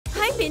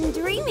I've been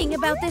dreaming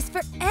about this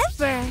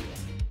forever.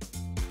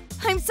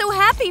 I'm so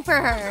happy for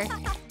her.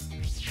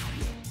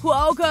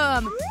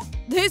 Welcome!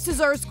 This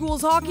is our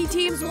school's hockey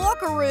team's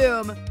locker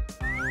room.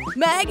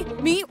 Meg,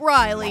 meet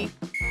Riley.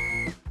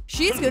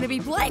 She's gonna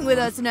be playing with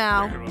us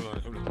now.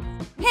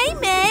 Hey,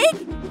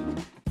 Meg!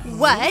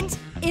 What?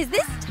 Is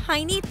this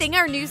tiny thing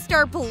our new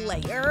star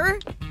player?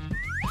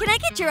 Can I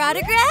get your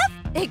autograph?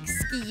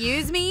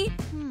 Excuse me?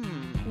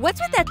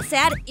 What's with that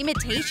sad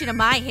imitation of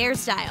my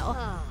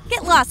hairstyle?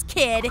 Get lost,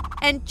 kid,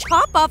 and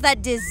chop off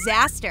that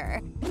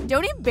disaster.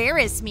 Don't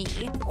embarrass me.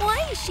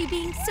 Why is she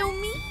being so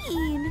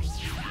mean?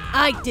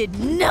 I did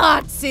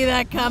not see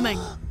that coming.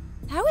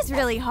 That was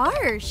really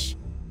harsh.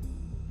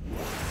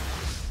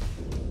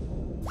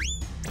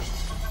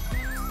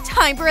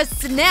 Time for a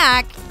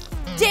snack.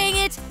 Dang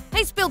it,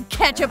 I spilled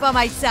ketchup on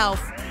myself.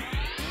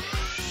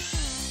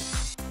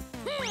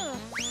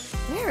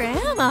 Where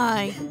am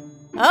I?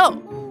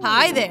 Oh,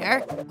 hi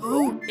there.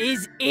 Who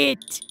is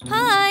it?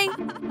 Hi.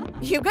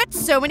 You've got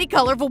so many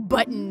colorful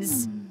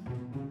buttons.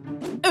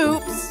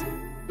 Oops.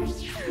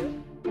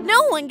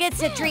 No one gets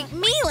to treat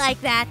me like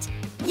that.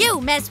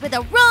 You messed with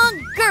the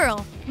wrong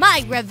girl.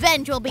 My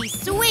revenge will be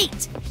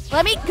sweet.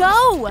 Let me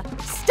go.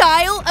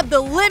 Style of the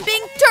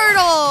limping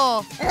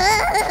turtle.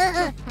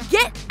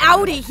 Get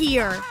out of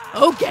here.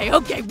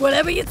 Okay,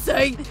 whatever you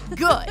say.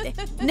 Good.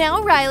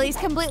 Now Riley's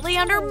completely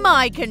under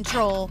my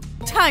control.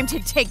 Time to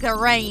take the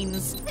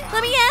reins.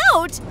 Let me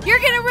out. You're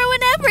gonna ruin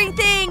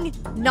everything.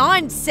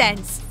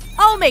 Nonsense.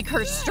 I'll make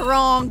her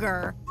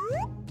stronger.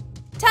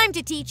 Time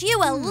to teach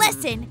you a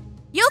lesson.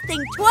 You'll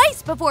think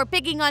twice before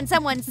picking on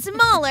someone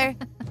smaller.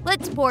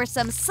 Let's pour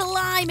some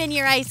slime in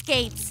your ice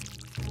skates.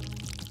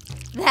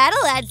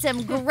 That'll add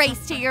some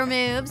grace to your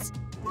moves.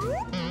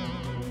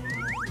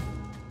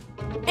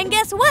 And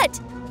guess what?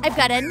 I've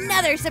got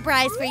another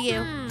surprise for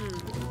you.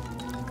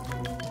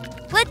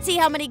 Let's see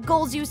how many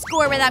goals you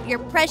score without your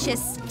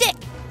precious stick.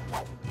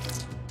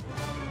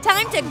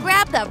 Time to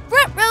grab the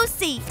front row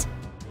seat.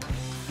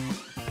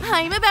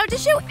 I'm about to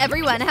show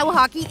everyone how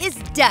hockey is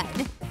done.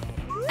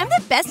 I'm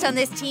the best on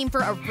this team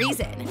for a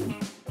reason.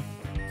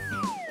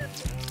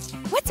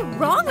 What's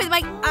wrong with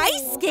my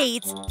ice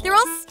skates? They're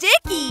all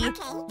sticky.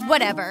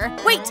 Whatever.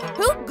 Wait,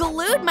 who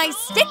glued my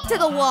stick to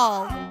the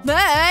wall?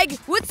 Meg,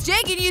 what's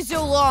taking you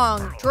so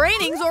long?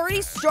 Training's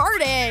already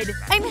started.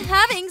 I'm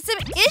having some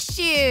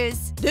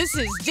issues. This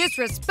is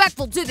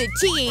disrespectful to the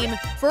team.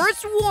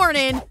 First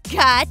warning.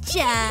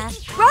 Gotcha.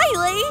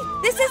 Riley,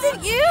 this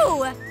isn't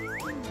you.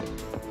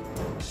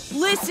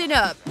 Listen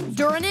up.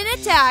 During an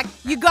attack,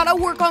 you gotta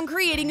work on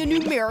creating a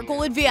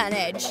numerical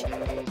advantage.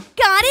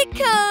 Got it,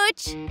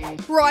 Coach.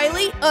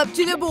 Riley, up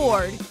to the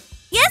board.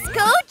 Yes,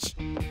 Coach.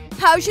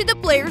 How should the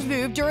players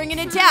move during an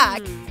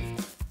attack?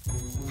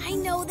 I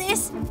know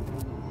this.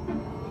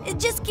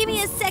 Just give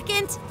me a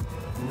second.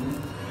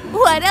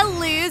 What a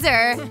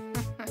loser.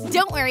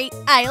 Don't worry,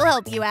 I'll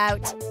help you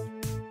out.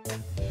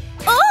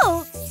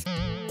 Oh!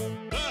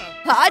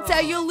 That's how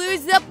you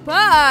lose the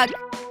puck.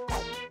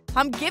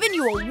 I'm giving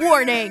you a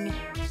warning.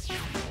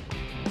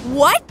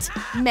 What?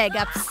 Meg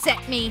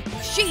upset me.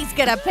 She's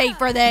gonna pay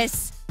for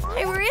this.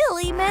 I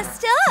really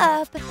messed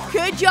up.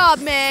 Good job,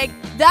 Meg.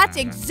 That's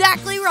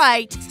exactly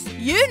right.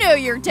 You know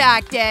your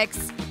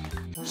tactics.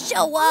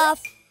 Show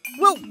off.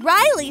 Well,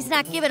 Riley's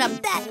not giving up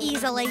that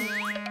easily.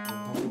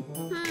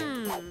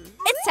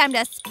 It's time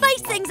to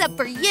spice things up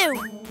for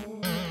you.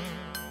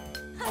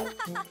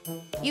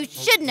 You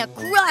shouldn't have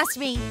crossed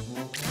me.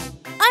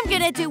 I'm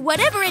gonna do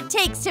whatever it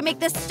takes to make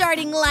the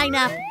starting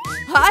lineup.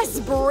 That's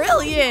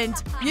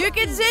brilliant. You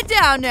can sit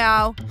down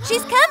now.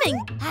 She's coming.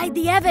 Hide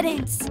the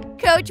evidence.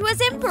 Coach was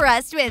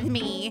impressed with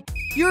me.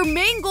 Your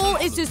main goal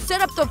is to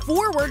set up the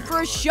forward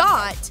for a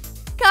shot.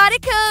 Got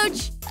it,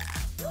 Coach.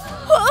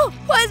 Oh,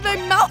 why is my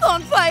mouth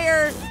on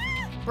fire?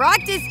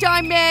 Practice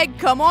time, Meg.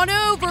 Come on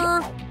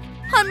over.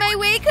 On my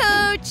way,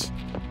 Coach.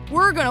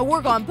 We're gonna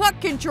work on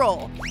puck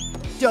control.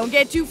 Don't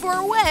get too far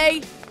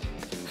away.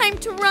 I'm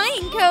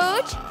trying,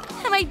 Coach.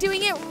 Am I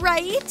doing it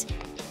right?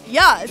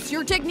 Yes,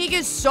 your technique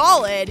is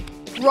solid.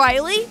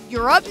 Riley,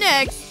 you're up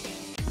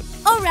next.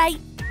 All right,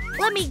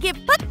 let me give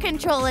puck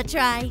control a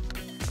try.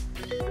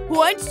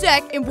 1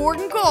 sec,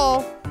 important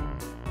call.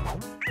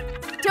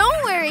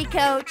 Don't worry,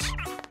 Coach.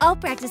 I'll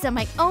practice on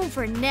my own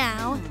for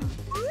now.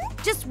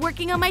 Just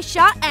working on my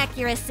shot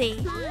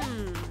accuracy.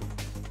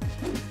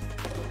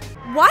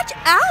 Watch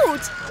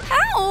out!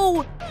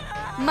 Ow!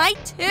 My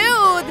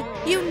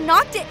tooth! You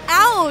knocked it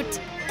out!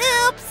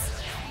 Oops!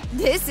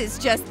 This is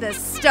just the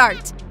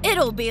start.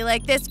 It'll be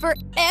like this for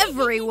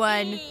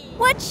everyone.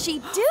 What's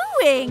she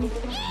doing?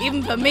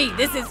 Even for me,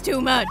 this is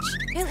too much.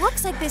 It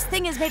looks like this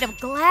thing is made of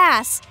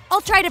glass.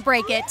 I'll try to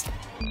break it.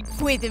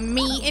 With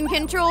me in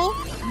control,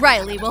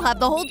 Riley will have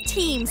the whole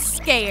team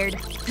scared.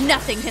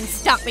 Nothing can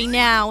stop me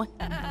now.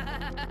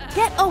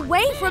 Get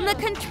away from the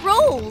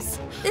controls.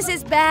 This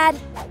is bad.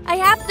 I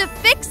have to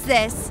fix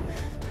this.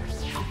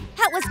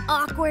 That was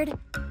awkward.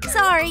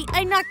 Sorry,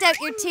 I knocked out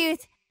your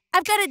tooth.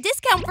 I've got a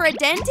discount for a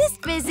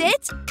dentist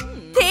visit.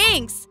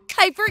 Thanks.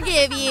 I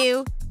forgive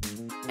you.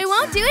 I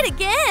won't do it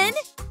again.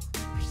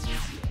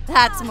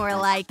 That's more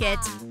like it.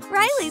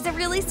 Riley's a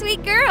really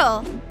sweet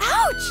girl.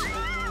 Ouch!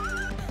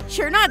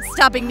 You're not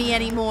stopping me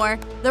anymore.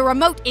 The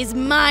remote is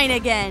mine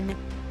again.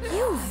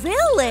 You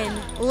villain!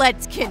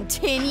 Let's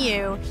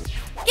continue.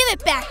 Give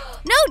it back.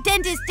 No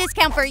dentist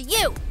discount for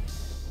you.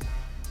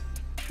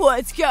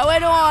 What's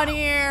going on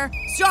here?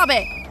 Stop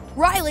it!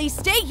 Riley,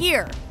 stay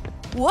here.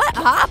 What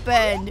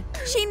happened?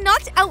 She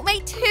knocked out my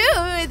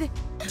tooth.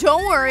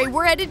 Don't worry,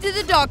 we're headed to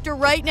the doctor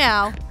right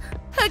now.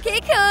 Okay,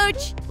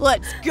 Coach.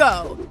 Let's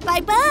go.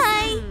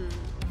 Bye-bye.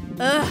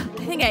 Ugh,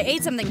 I think I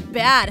ate something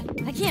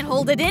bad. I can't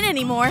hold it in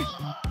anymore.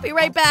 Be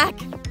right back.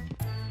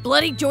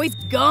 Bloody Joy's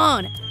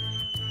gone.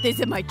 This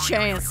is my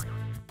chance.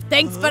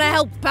 Thanks for the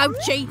help,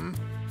 Pouchy.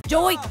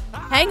 Joy,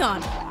 hang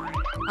on.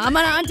 I'm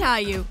gonna untie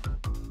you.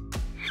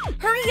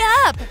 Hurry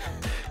up.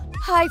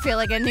 I feel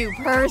like a new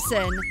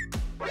person.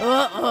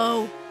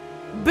 Uh-oh.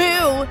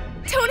 Boo!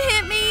 Don't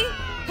hit me.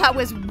 That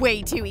was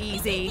way too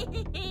easy.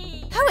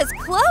 That was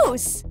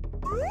close.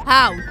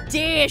 How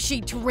dare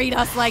she treat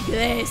us like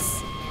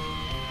this?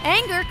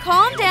 Anger,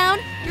 calm down.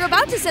 You're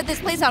about to set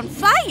this place on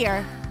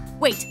fire.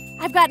 Wait,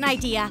 I've got an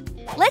idea.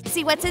 Let's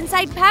see what's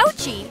inside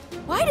Pouchy.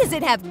 Why does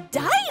it have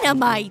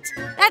dynamite?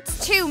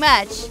 That's too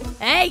much.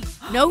 Hey,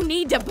 no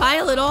need to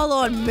pile it all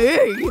on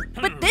me.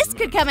 But this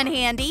could come in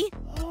handy.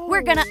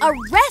 We're gonna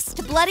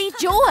arrest Bloody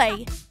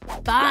Joy.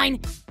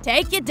 Fine,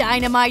 take your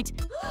dynamite.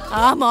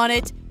 I'm on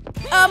it.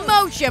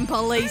 Emotion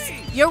police,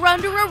 you're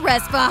under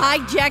arrest for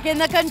hijacking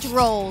the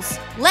controls.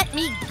 Let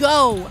me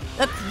go.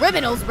 The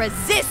criminal's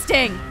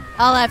resisting.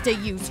 I'll have to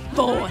use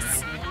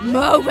force.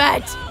 Move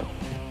it.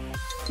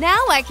 Now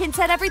I can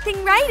set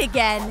everything right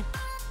again.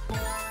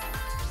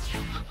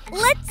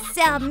 Let's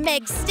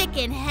Meg stick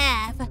in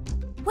half.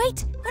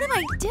 Wait, what am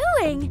I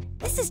doing?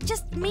 This is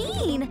just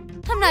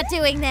mean. I'm not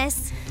doing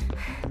this.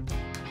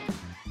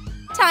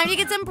 Time to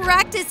get some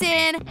practice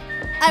in.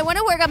 I want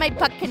to work on my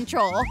puck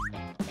control.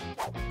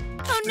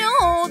 Oh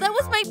no, that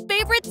was my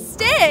favorite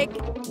stick.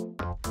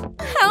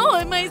 How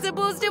am I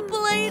supposed to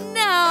play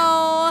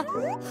now?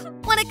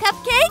 Want a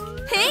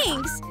cupcake?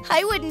 Thanks.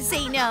 I wouldn't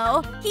say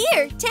no.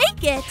 Here,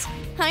 take it.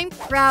 I'm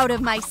proud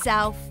of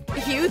myself.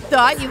 You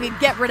thought you could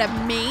get rid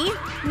of me?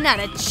 Not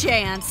a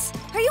chance.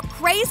 Are you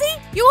crazy?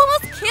 You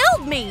almost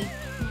killed me.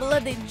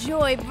 Bloody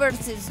Joy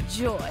versus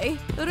Joy.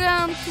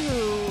 Round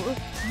 2.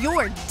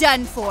 You're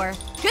done for.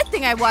 Good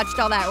thing I watched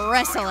all that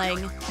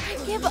wrestling.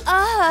 I give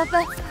up.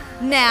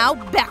 Now,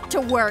 back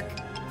to work.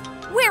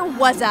 Where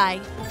was I?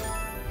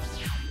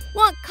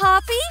 Want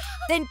coffee?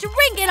 Then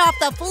drink it off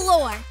the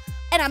floor.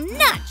 And I'm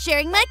not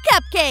sharing my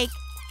cupcake.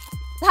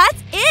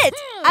 That's it.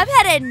 I've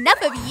had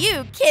enough of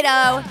you,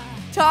 kiddo.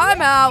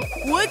 Time out.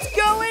 What's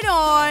going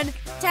on?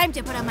 Time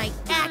to put on my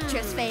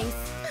actress face.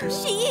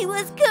 She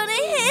was gonna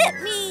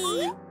hit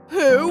me.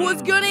 Who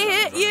was gonna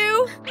hit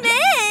you?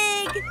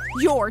 Meg!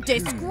 You're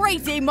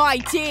disgracing my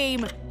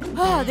team.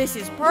 Oh, this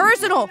is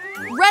personal.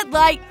 Red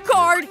light,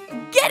 card,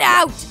 get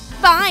out!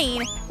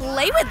 Fine.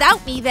 Play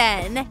without me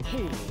then.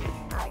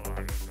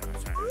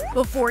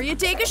 Before you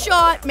take a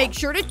shot, make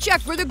sure to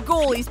check for the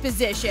goalie's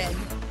position.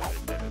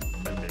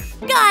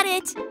 Got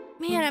it.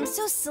 Man, I'm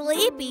so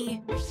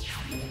sleepy.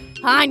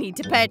 I need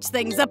to patch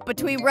things up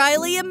between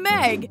Riley and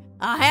Meg.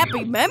 A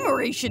happy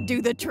memory should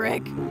do the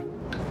trick.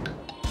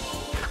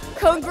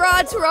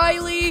 Congrats,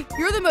 Riley!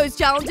 You're the most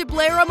talented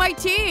player on my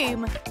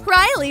team.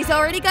 Riley's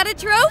already got a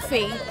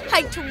trophy.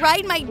 I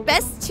tried my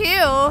best too.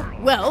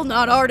 Well,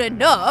 not hard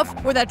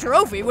enough, or that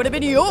trophy would have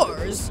been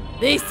yours.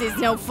 This is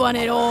no fun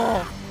at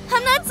all.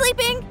 I'm not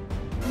sleeping.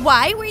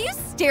 Why were you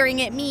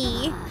staring at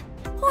me?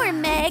 Poor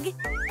Meg.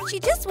 She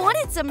just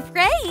wanted some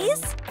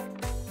praise.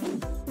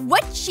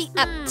 What's she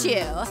up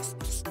to?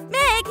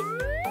 Meg,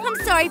 I'm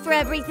sorry for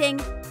everything.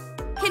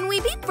 Can we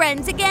be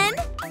friends again?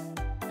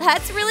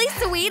 That's really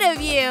sweet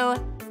of you.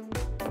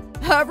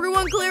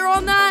 Everyone clear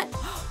on that?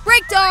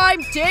 Break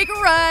time! Take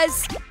a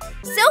rest!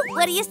 So,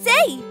 what do you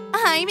say?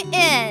 I'm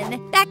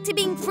in. Back to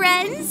being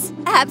friends?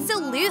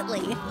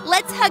 Absolutely.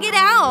 Let's hug it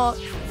out.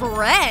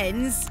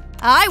 Friends?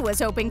 I was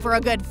hoping for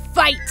a good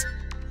fight.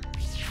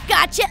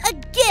 Gotcha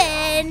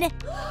again!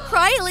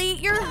 Riley,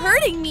 you're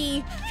hurting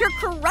me. You're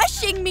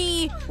crushing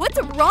me.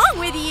 What's wrong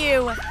with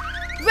you?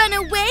 Run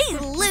away,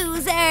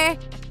 loser.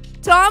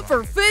 Time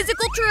for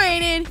physical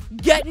training.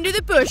 Get into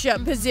the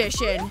push-up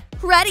position.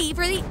 Ready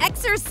for the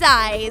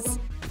exercise.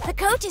 The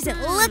coach isn't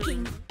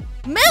looking.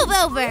 Move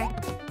over.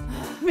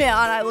 Man,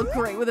 I look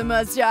great with a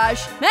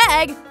mustache.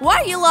 Meg, why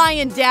are you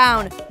lying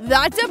down?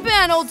 That's a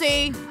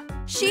penalty.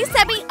 She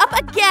set me up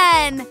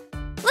again.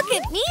 Look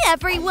at me,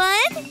 everyone.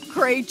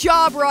 Great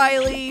job,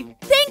 Riley.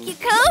 Thank you,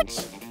 coach.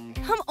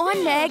 Come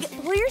on, Meg.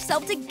 Pull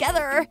yourself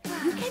together.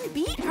 You can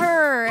beat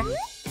her.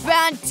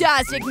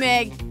 Fantastic,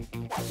 Meg.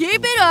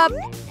 Keep it up.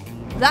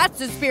 That's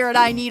the spirit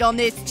I need on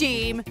this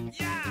team.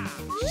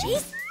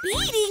 She's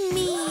beating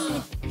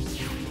me.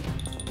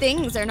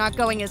 Things are not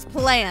going as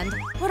planned.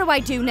 What do I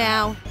do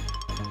now?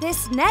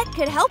 This net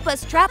could help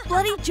us trap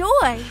Bloody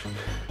Joy.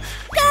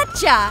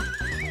 Gotcha!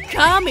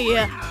 Come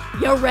here.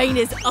 Your reign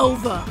is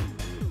over.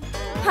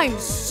 I'm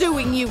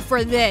suing you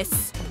for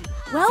this.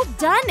 Well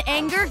done,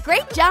 Anger.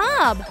 Great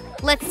job.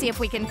 Let's see if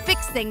we can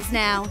fix things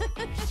now.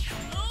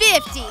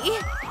 50.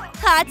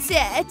 That's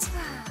it.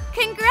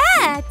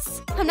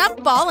 Congrats! I'm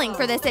not falling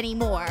for this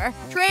anymore.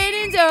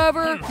 Training's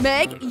over.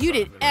 Meg, you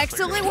did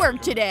excellent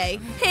work today.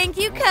 Thank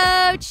you,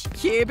 Coach.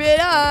 Keep it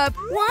up.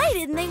 Why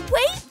didn't they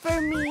wait for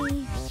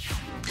me?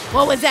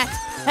 What was that?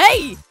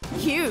 Hey!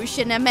 You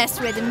shouldn't have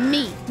messed with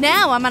me.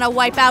 Now I'm gonna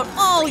wipe out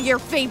all your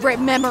favorite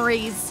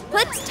memories.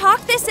 Let's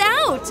talk this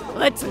out.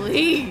 Let's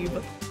leave.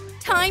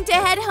 Time to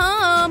head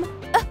home.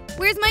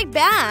 Where's my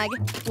bag?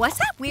 What's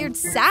that weird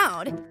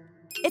sound?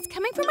 It's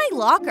coming from my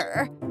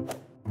locker.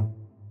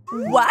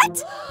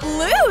 What?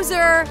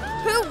 Loser!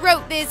 Who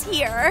wrote this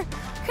here?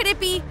 Could it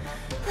be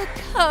the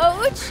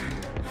coach?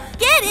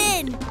 Get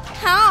in!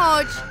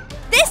 Ouch!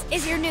 This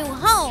is your new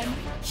home.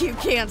 You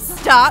can't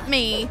stop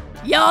me.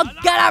 You're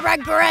gonna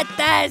regret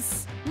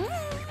this.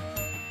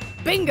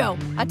 Bingo!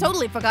 I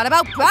totally forgot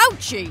about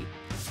Pouchy.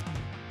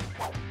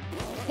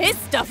 His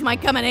stuff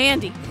might come in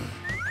handy.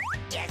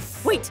 Yes.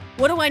 Wait,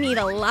 what do I need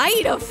a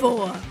lighter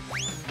for?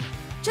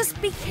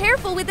 Just be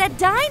careful with that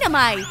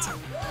dynamite.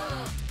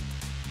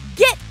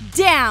 Get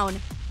down!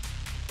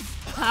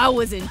 That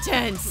was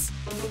intense.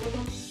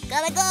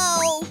 Gotta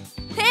go.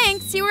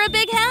 Thanks, you were a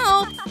big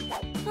help.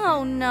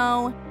 Oh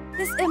no,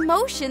 this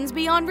emotion's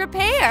beyond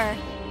repair.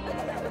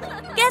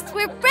 Guess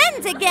we're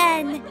friends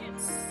again.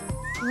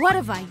 What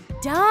have I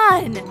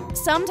done?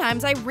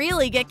 Sometimes I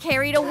really get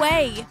carried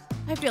away.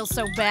 I feel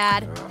so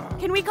bad.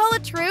 Can we call a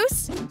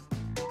truce?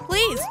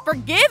 Please,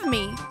 forgive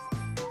me.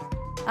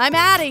 I'm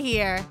out of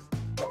here.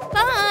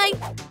 Bye.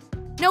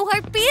 No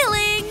hard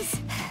feelings.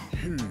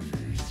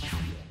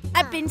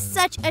 I've been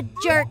such a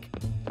jerk.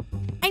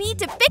 I need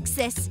to fix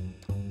this.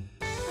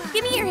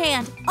 Give me your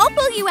hand. I'll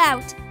pull you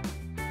out.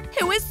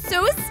 It was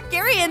so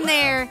scary in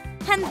there.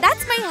 And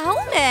that's my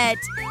helmet.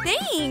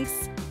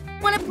 Thanks.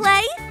 Wanna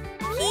play?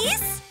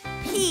 Peace?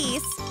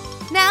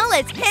 Peace. Now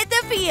let's hit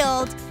the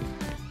field.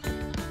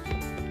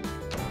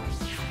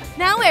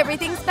 Now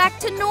everything's back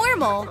to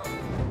normal.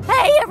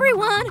 Hey,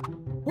 everyone.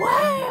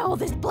 Wow,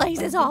 this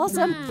place is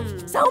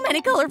awesome. So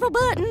many colorful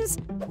buttons.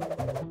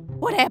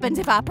 What happens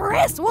if I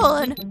press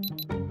one?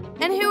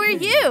 And who are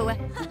you?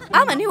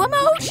 I'm a new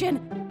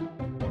emotion.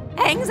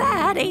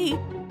 Anxiety.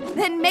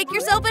 Then make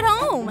yourself at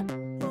home.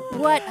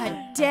 What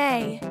a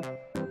day.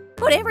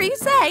 Whatever you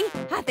say,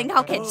 I think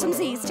I'll catch some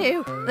Z's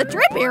too. The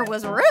trip here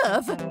was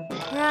rough.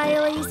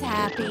 Riley's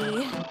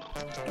happy.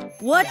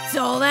 What's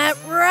all that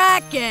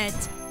racket?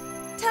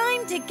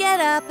 Time to get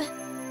up.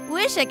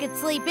 Wish I could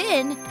sleep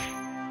in.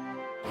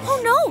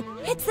 Oh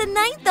no, it's the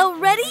 9th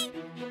already?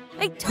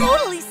 I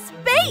totally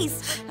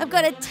spaced. I've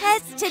got a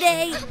test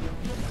today.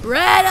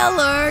 Red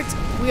alert!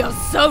 We are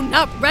so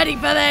not ready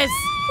for this.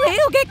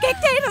 We'll get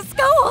kicked out of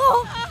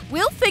school.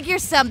 We'll figure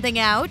something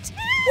out.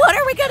 What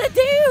are we gonna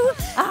do?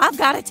 I've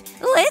got it.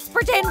 Let's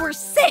pretend we're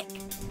sick.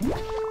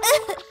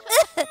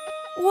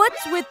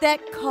 What's with that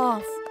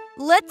cough?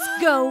 Let's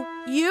go.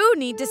 You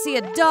need to see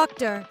a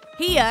doctor.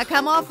 Here,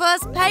 come our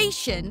first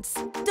patients.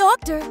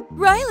 Doctor,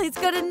 Riley's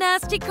got a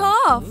nasty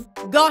cough.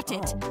 Got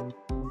it.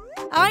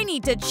 I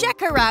need to check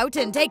her out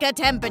and take her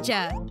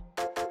temperature.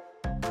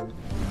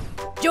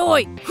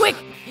 Joy, quick,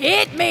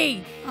 hit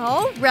me.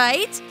 All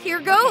right, here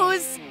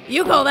goes.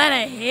 You call that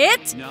a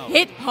hit? No.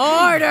 Hit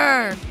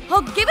harder.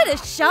 I'll give it a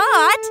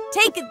shot.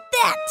 Take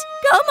that.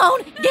 Come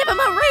on, give him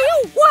a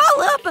real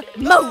wallop.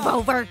 Move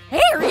over.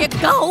 Here you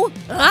go.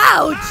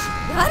 Ouch,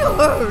 that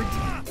hurt.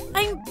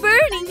 I'm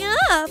burning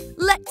up.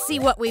 Let's see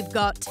what we've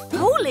got.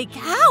 Holy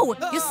cow,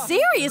 you're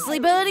seriously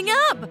burning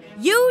up.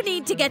 You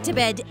need to get to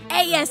bed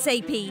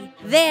ASAP.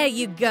 There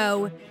you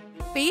go.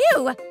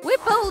 Phew, we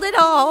pulled it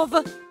off.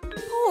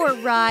 Poor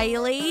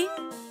Riley.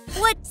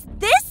 What's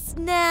this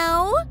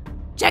now?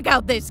 Check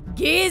out this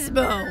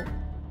gizmo.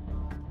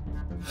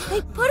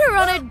 They put her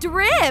on a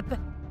drip.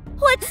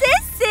 What's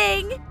this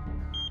thing?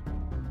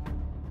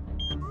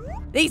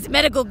 These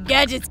medical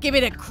gadgets give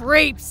me the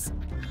creeps.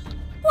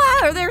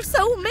 Why are there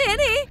so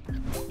many?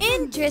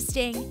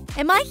 Interesting.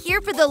 Am I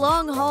here for the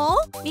long haul?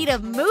 Need a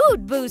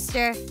mood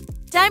booster.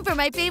 Time for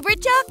my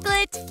favorite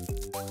chocolate.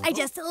 I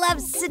just love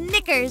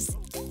Snickers.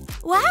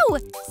 Wow,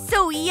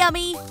 so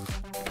yummy.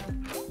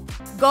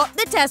 Got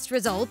the test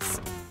results.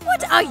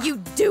 What are you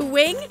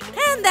doing?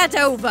 Hand that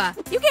over.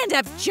 You can't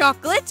have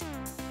chocolate.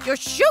 Your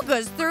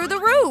sugar's through the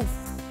roof.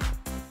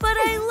 But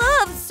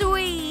I love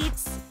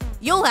sweets.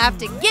 You'll have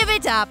to give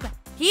it up.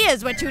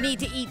 Here's what you need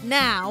to eat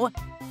now.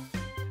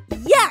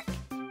 Yuck!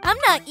 I'm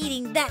not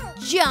eating that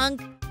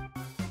junk.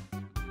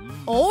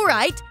 All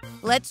right,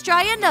 let's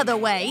try another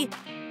way.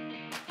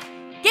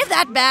 Give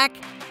that back.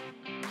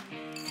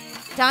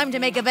 Time to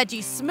make a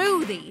veggie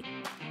smoothie.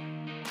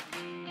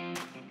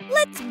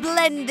 Let's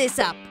blend this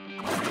up.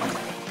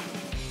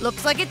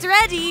 Looks like it's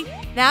ready.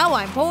 Now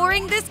I'm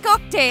pouring this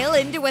cocktail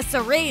into a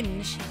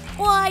syringe.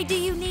 Why do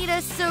you need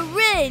a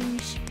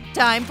syringe?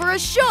 Time for a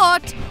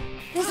shot.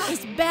 This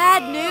is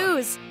bad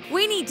news.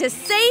 We need to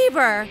save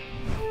her.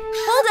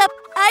 Hold up,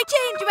 I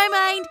changed my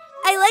mind.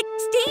 I like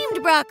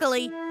steamed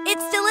broccoli.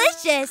 It's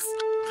delicious.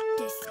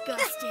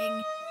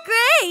 Disgusting.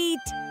 Great.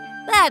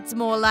 That's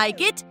more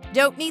like it.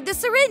 Don't need the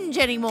syringe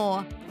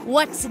anymore.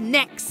 What's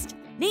next?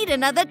 Need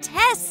another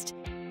test.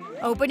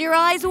 Open your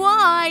eyes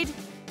wide.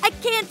 I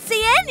can't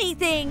see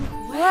anything.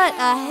 What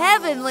a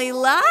heavenly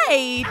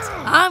light.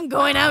 I'm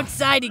going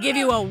outside to give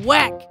you a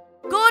whack.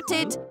 Got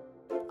it.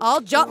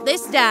 I'll jot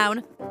this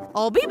down.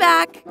 I'll be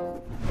back.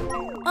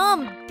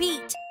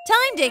 Pete,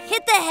 time to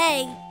hit the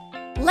hay.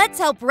 Let's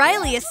help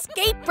Riley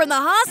escape from the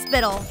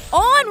hospital.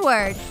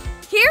 Onward.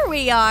 Here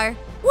we are.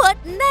 What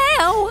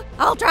now?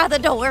 I'll try the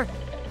door.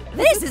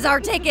 This is our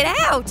ticket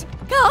out.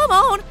 Come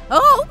on,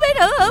 open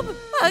up.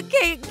 I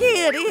can't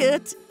get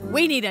it.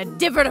 We need a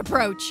different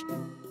approach.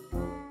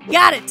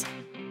 Got it.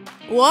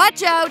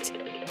 Watch out.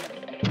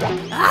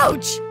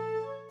 Ouch.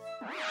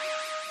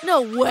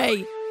 No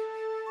way.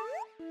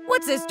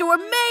 What's this door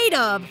made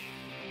of?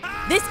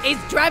 This is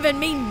driving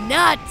me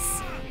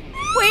nuts.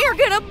 We're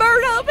gonna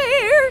burn up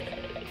here.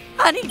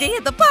 I need to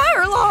hit the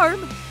fire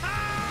alarm.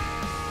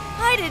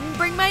 I didn't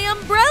bring my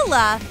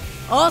umbrella.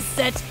 All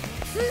set.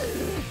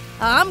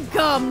 I'm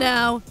calm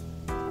now.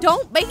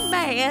 Don't be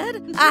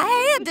mad.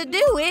 I had to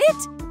do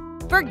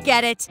it.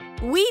 Forget it.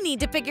 We need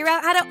to figure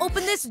out how to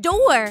open this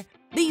door.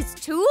 These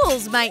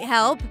tools might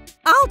help.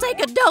 I'll take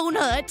a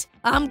donut.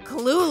 I'm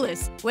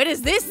clueless. Where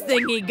does this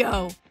thingy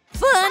go?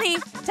 Funny.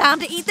 Time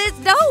to eat this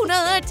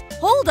donut.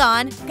 Hold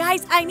on.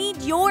 Guys, I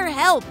need your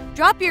help.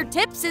 Drop your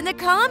tips in the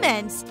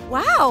comments.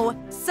 Wow,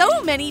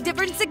 so many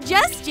different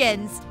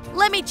suggestions.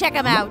 Let me check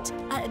them out.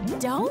 A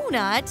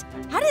donut?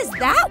 How does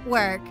that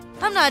work?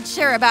 I'm not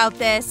sure about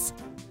this.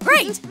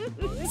 Great!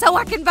 So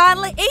I can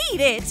finally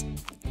eat it.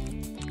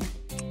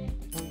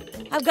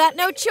 I've got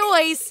no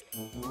choice.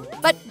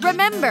 But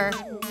remember,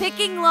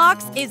 picking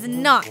locks is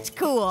not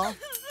cool.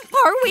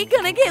 Are we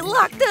gonna get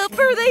locked up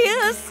for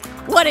this?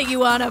 What are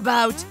you on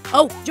about?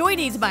 Oh, Joy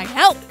needs my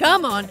help.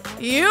 Come on,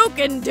 you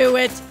can do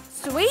it.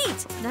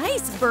 Sweet,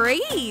 nice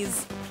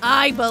breeze.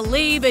 I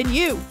believe in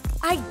you.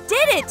 I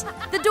did it!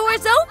 The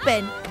door's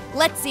open.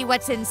 Let's see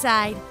what's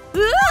inside.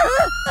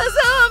 Ah, a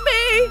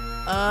zombie!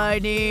 I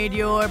need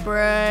your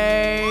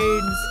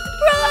brains.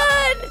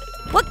 Run!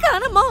 What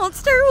kind of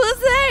monster was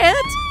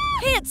that?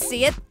 Can't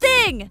see a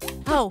thing.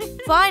 Oh,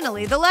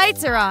 finally the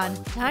lights are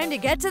on. Time to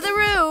get to the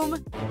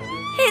room.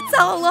 It's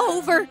all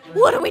over.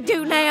 What do we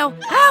do now?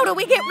 How do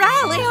we get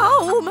Riley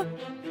home?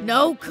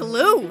 No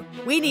clue.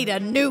 We need a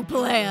new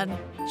plan.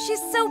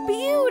 She's so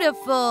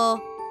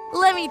beautiful.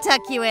 Let me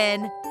tuck you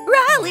in.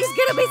 Riley's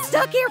gonna be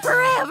stuck here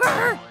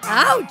forever.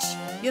 Ouch!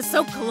 You're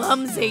so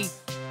clumsy.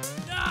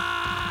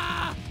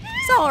 Ah!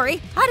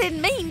 Sorry, I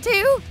didn't mean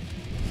to.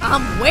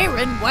 I'm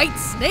wearing white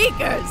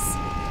sneakers.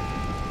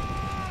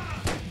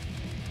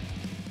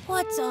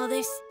 What's all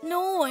this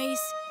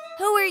noise?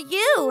 Who are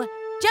you?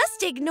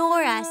 Just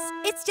ignore us.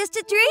 It's just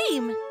a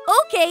dream.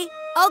 Okay,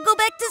 I'll go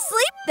back to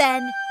sleep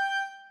then.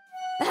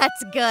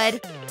 That's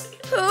good.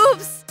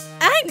 Oops,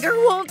 anger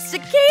wants to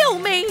kill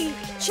me.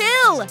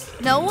 Chill,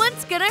 no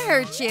one's gonna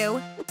hurt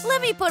you.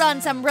 Let me put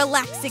on some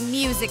relaxing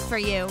music for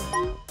you.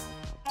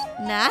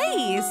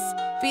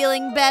 Nice.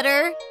 Feeling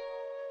better?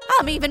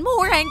 I'm even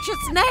more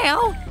anxious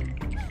now.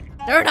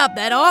 Turn up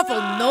that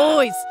awful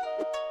noise.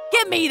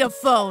 Give me the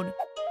phone.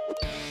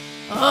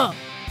 Oh,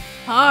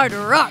 hard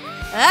rock.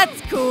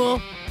 That's cool.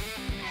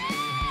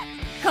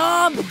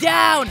 Calm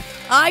down.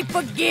 I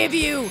forgive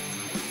you.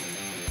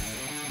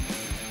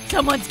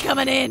 Someone's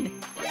coming in.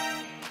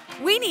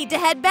 We need to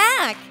head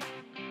back.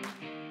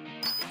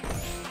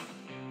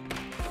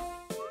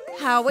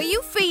 How are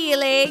you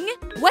feeling?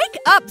 Wake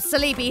up,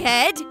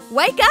 sleepyhead.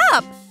 Wake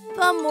up.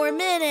 5 more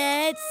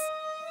minutes.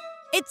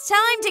 It's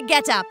time to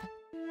get up.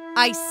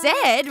 I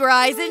said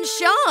rise and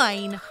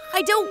shine.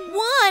 I don't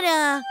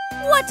wanna.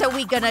 What are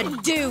we gonna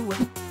do?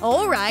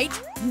 All right,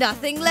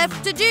 nothing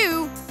left to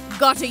do.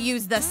 Gotta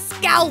use the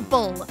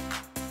scalpel.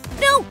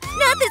 No,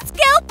 not the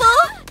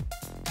scalpel!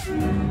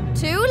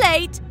 Too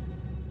late.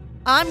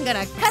 I'm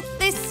gonna cut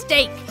this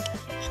steak.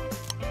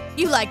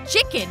 You like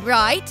chicken,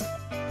 right?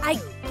 I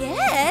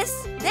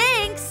guess.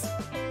 Thanks.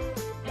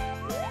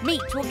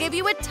 Meat will give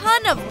you a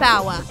ton of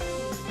power.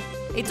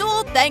 It's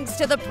all thanks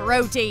to the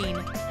protein.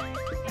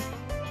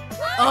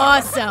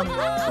 Awesome.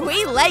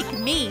 We like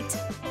meat.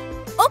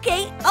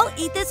 Okay, I'll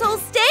eat this whole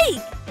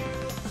steak.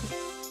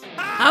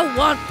 I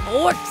want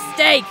pork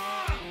steak.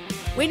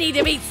 We need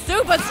to be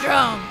super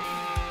strong.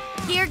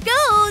 Here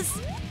goes.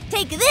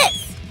 Take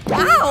this.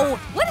 Ow,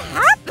 what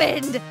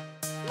happened?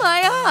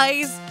 My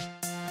eyes.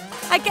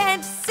 I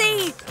can't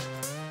see.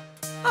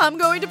 I'm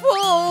going to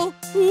pull.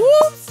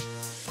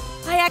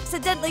 Whoops. I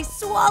accidentally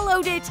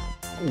swallowed it.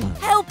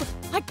 Help,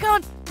 I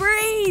can't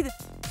breathe.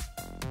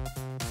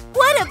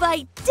 What have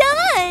I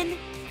done?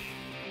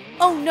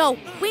 Oh no,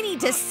 we need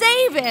to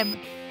save him.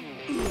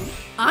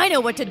 I know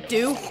what to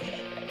do.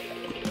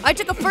 I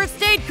took a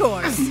first aid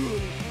course.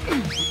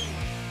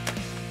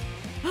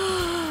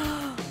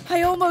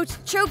 I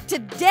almost choked to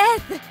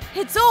death.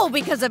 It's all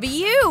because of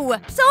you.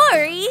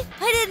 Sorry,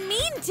 I didn't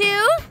mean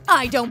to.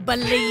 I don't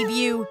believe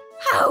you.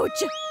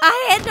 Ouch,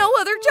 I had no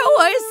other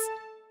choice.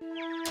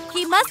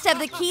 He must have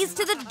the keys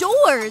to the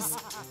doors.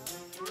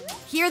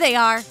 Here they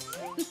are.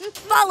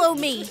 Follow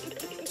me.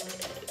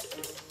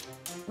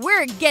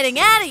 We're getting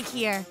out of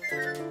here.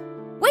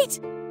 Wait,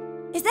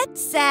 is that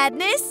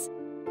Sadness?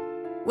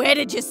 Where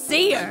did you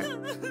see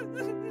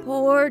her?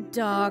 Poor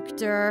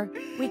doctor.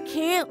 We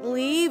can't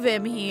leave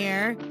him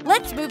here.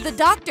 Let's move the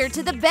doctor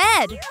to the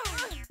bed.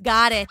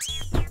 Got it.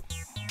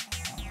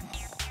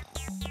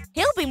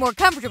 He'll be more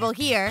comfortable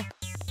here.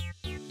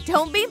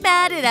 Don't be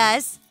mad at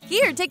us.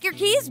 Here, take your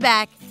keys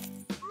back.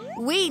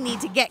 We need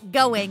to get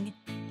going.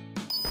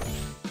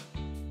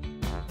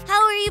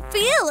 How are you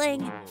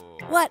feeling?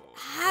 What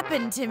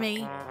happened to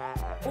me?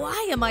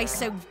 Why am I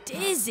so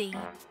dizzy?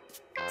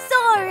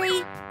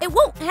 Sorry, it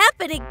won't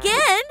happen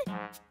again.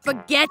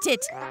 Forget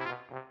it.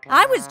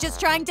 I was just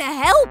trying to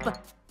help.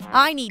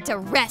 I need to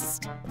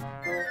rest.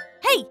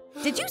 Hey,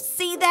 did you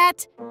see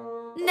that?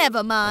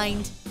 Never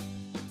mind.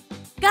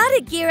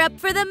 Gotta gear up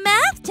for the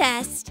math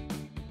test.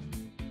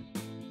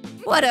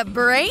 What a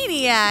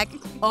brainiac.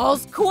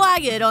 All's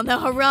quiet on the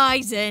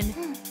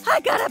horizon.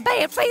 I got a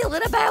bad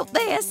feeling about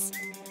this.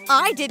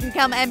 I didn't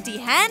come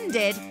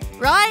empty-handed.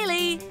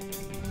 Riley,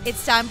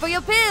 it's time for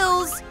your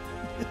pills.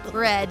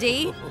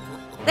 Ready?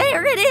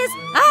 There it is!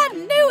 I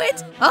knew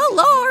it!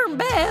 Alarm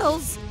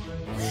bells!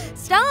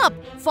 Stop!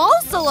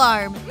 False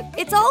alarm!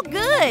 It's all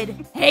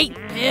good! Hate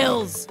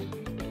pills!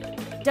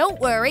 Don't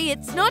worry,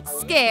 it's not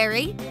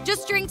scary.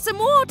 Just drink some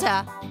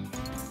water.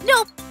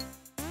 Nope!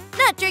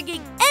 Not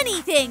drinking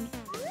anything!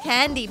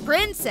 Candy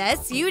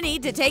Princess, you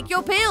need to take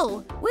your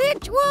pill.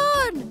 Which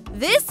one?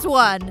 This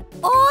one.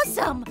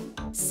 Awesome!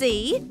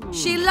 See?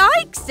 She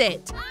likes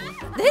it.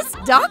 This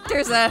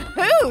doctor's a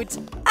hoot.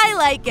 I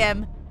like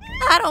him.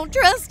 I don't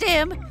trust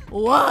him.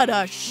 What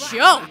a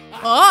show!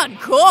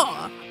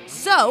 Encore!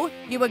 So,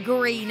 you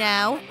agree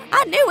now?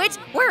 I knew it!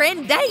 We're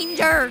in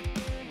danger!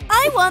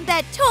 I want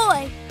that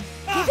toy!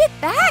 Give it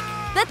back!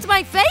 That's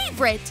my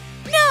favorite!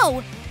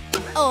 No!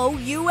 Oh,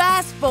 you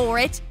asked for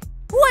it!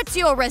 What's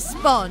your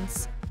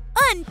response?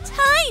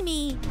 Untie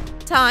me!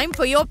 Time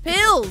for your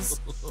pills!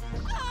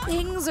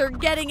 Things are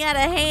getting out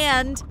of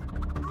hand.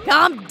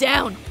 Calm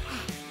down.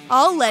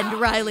 I'll lend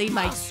Riley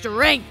my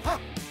strength.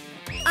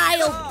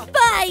 I'll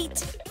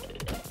fight!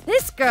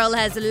 This girl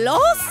has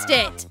lost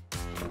it!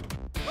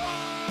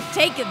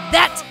 Take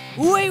that!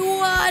 We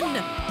won!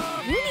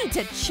 You need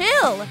to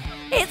chill.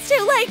 It's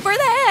too late for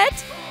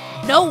that!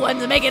 No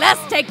one's making us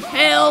take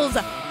pills!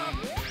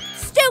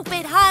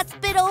 Stupid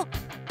hospital!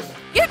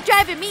 You're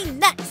driving me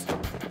nuts!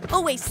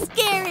 Always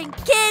scaring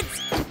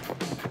kids!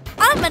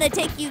 I'm gonna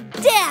take you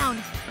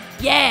down!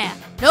 Yeah,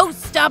 no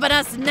stopping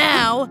us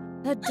now!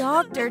 The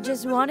doctor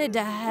just wanted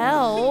to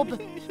help.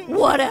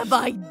 What have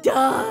I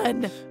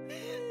done?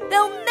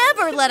 They'll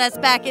never let us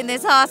back in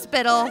this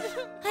hospital.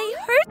 I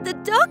hurt the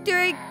doctor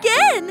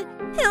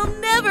again. He'll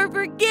never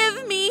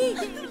forgive me.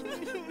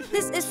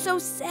 This is so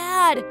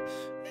sad.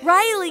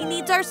 Riley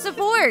needs our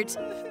support.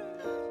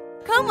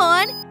 Come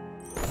on.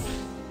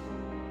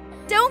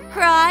 Don't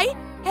cry.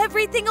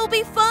 Everything will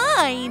be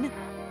fine.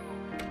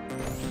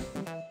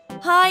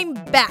 I'm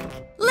back.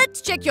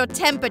 Let's check your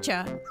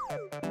temperature.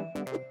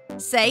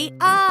 Say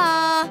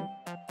ah.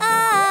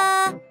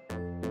 Ah.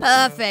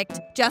 Perfect.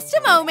 Just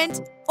a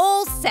moment.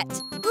 All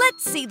set.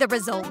 Let's see the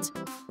result.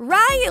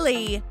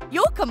 Riley,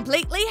 you're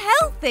completely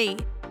healthy.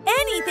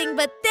 Anything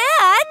but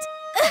that.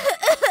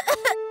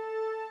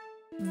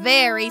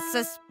 Very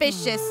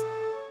suspicious.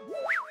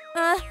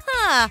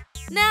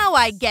 Now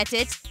I get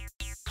it.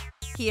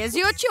 Here's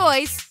your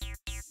choice.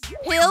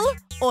 Pill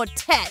or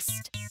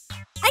test?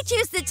 I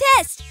choose the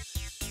test.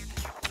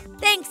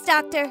 Thanks,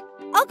 doctor.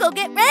 I'll go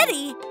get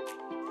ready.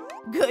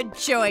 Good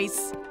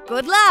choice.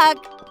 Good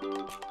luck.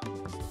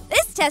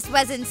 This test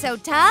wasn't so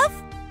tough.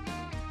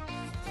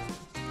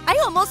 I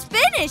almost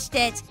finished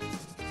it.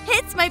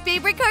 It's my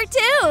favorite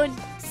cartoon.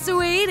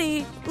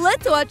 Sweetie,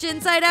 let's watch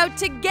Inside Out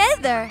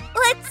together.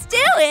 Let's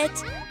do it.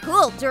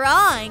 Cool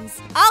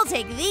drawings. I'll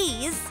take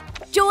these.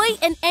 Joy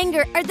and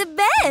anger are the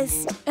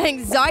best.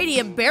 Anxiety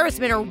and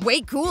embarrassment are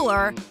way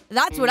cooler.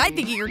 That's what I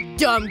think of your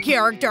dumb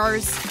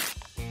characters.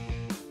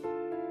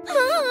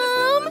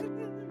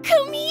 Mom,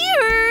 come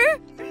here.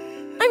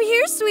 I'm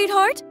here,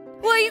 sweetheart.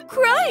 Why are you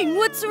crying?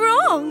 What's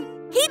wrong?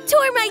 He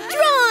tore my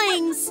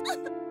drawings.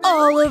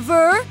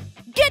 Oliver,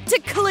 get to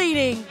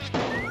cleaning.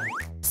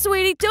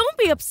 Sweetie, don't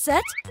be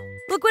upset.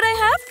 Look what I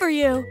have for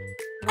you.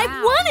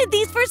 I've wanted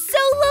these for so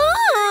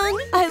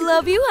long! I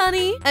love you,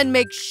 honey. And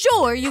make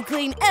sure you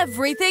clean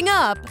everything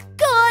up.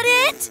 Got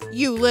it!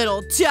 You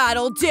little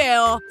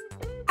tattletale.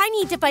 I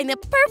need to find the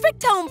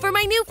perfect home for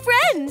my new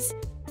friends.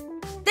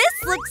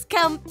 This looks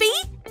comfy.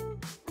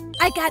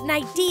 I got an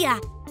idea.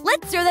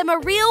 Let's throw them a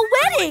real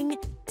wedding.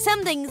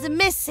 Something's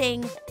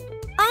missing.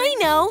 I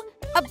know.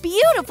 A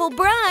beautiful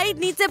bride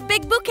needs a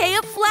big bouquet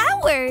of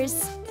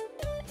flowers.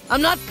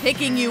 I'm not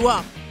picking you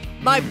up.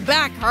 My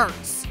back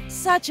hurts.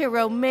 Such a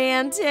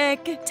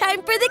romantic.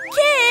 Time for the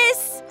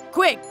kiss.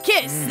 Quick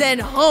kiss, then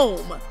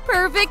home.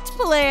 Perfect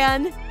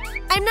plan.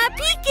 I'm not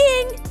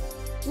peeking.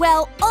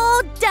 Well,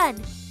 all done.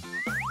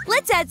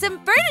 Let's add some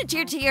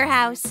furniture to your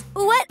house.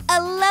 What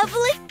a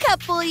lovely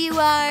couple you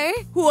are.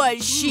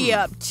 What's she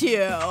up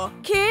to?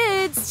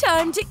 Kids,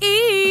 time to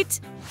eat.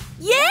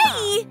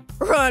 Yay!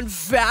 Run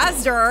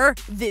faster!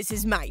 This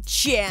is my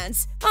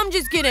chance. I'm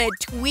just gonna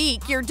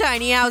tweak your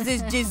tiny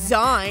house's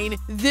design.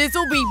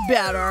 This'll be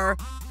better.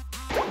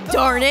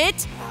 Darn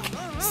it!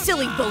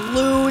 Silly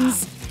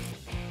balloons.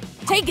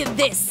 Take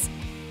this.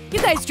 You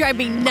guys drive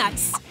me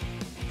nuts.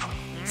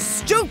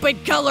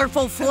 Stupid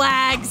colorful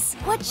flags!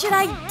 What should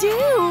I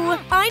do?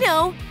 I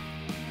know.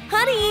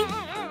 Honey,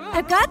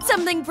 I've got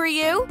something for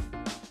you.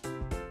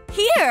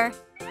 Here.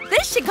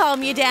 This should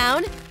calm you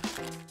down.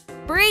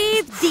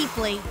 Breathe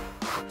deeply.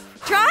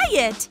 Try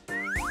it.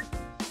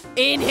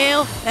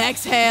 Inhale,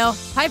 exhale.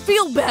 I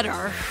feel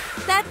better.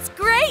 That's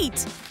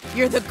great.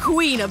 You're the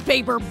queen of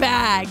paper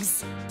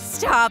bags.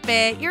 Stop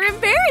it. You're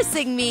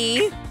embarrassing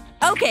me.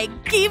 Okay,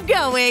 keep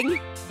going.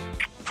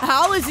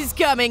 How is this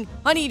coming?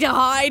 I need to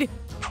hide.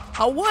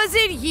 I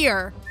wasn't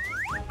here.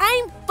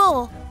 I'm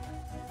full.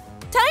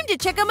 Time to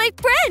check on my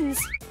friends.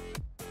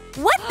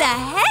 What the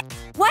heck?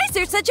 Why is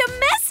there such a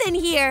mess in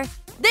here?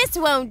 This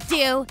won't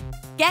do.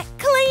 Get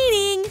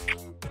cleaning.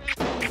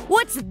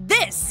 What's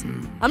this?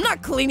 I'm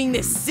not cleaning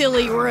this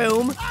silly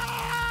room.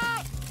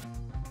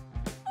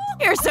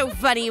 You're so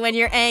funny when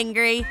you're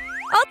angry.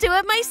 I'll do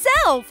it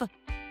myself.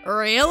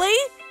 Really?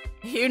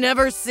 You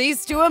never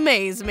cease to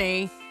amaze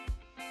me.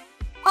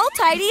 I'll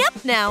tidy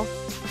up now.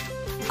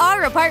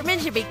 Our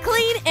apartment should be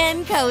clean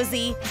and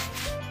cozy.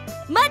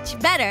 Much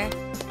better.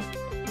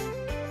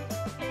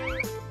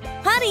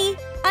 Honey,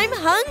 I'm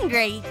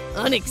hungry.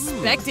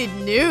 Unexpected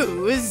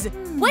news.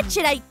 What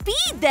should I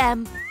feed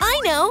them?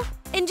 I know.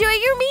 Enjoy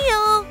your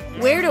meal.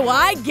 Where do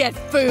I get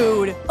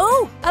food?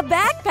 Oh, a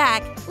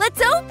backpack.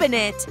 Let's open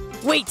it.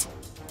 Wait.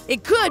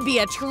 It could be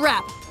a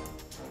trap.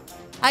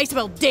 I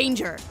smell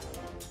danger.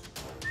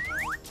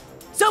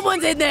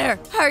 Someone's in there!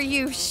 Are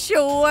you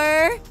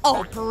sure?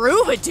 I'll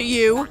prove it to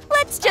you!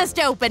 Let's just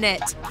open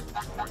it!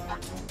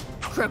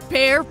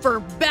 Prepare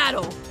for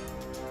battle!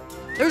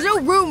 There's no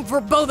room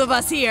for both of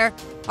us here!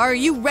 Are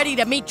you ready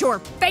to meet your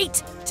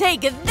fate?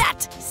 Take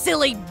that,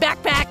 silly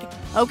backpack!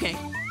 Okay,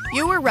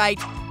 you were right.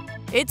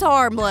 It's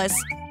harmless.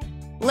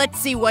 Let's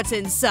see what's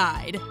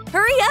inside.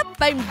 Hurry up,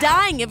 I'm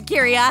dying of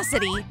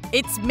curiosity.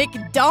 It's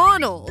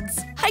McDonald's.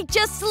 I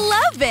just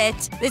love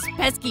it. This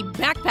pesky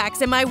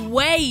backpack's in my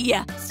way.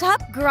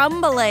 Stop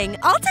grumbling.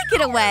 I'll take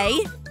it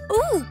away.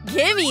 Ooh,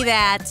 gimme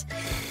that.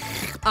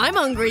 I'm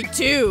hungry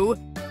too.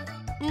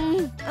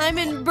 I'm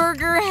in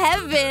burger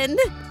heaven.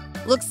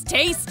 Looks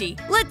tasty.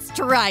 Let's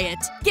try it.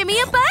 Gimme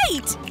a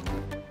bite.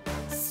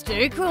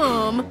 Stay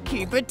calm.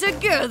 Keep it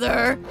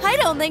together. I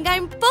don't think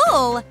I'm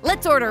full.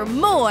 Let's order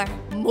more.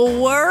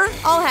 More?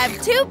 I'll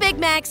have 2 Big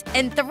Macs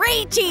and 3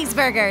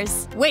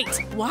 cheeseburgers.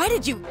 Wait, why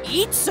did you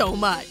eat so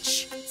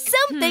much?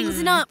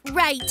 Something's not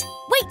right.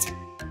 Wait,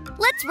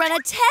 let's run a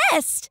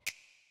test.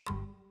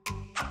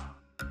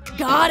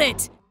 Got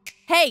it.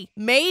 Hey,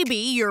 maybe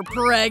you're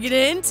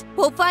pregnant.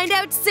 We'll find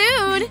out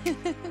soon.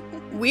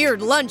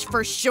 Weird lunch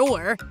for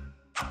sure.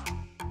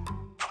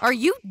 Are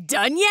you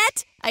done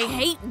yet? I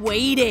hate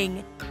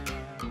waiting.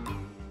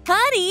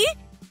 Honey,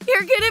 you're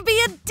gonna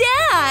be a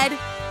dad.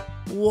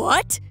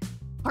 What?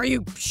 Are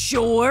you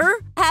sure?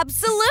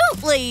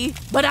 Absolutely.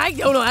 But I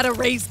don't know how to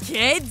raise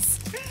kids.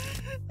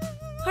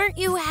 Aren't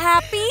you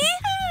happy?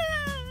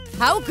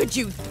 How could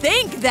you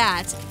think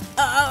that?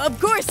 Of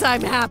course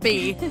I'm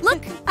happy.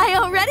 Look, I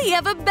already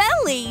have a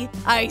belly.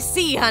 I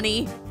see,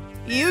 honey.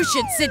 You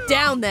should sit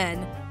down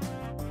then.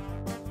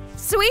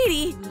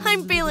 Sweetie,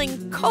 I'm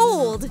feeling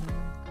cold.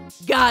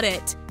 Got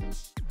it.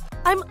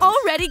 I'm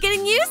already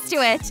getting used to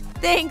it.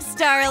 Thanks,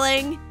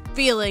 darling.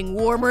 Feeling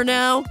warmer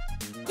now?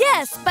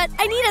 Yes, but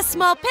I need a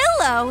small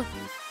pillow.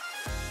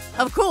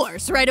 Of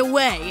course, right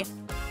away.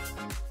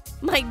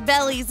 My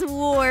belly's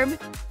warm.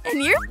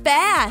 And you're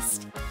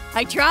fast.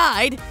 I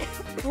tried.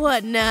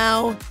 What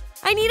now?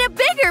 I need a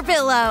bigger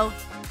pillow.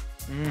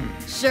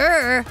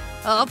 Sure,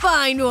 I'll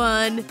find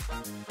one.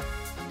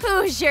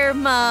 Who's your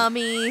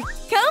mommy?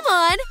 Come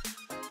on.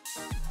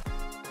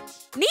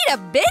 Need a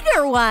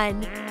bigger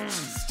one.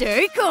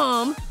 Stay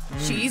calm.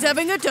 She's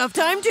having a tough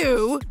time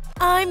too.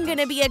 I'm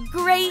gonna be a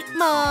great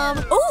mom.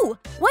 Ooh,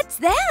 what's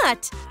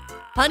that?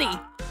 Honey,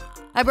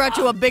 I brought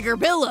you a bigger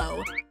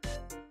pillow.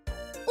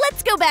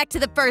 Let's go back to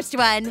the first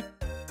one.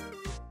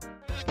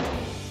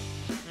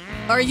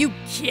 Are you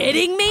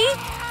kidding me?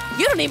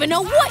 You don't even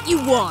know what you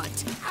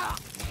want.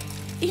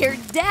 Your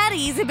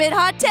daddy's a bit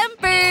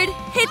hot-tempered.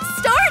 It's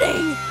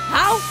starting.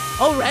 How?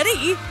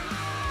 Already?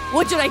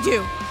 What should I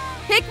do?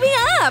 Pick me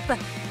up.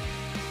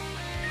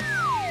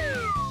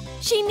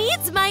 She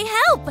needs my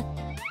help.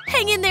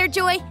 Hang in there,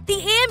 Joy.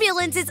 The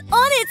ambulance is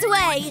on its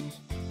way.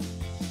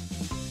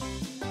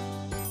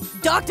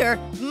 Doctor,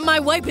 my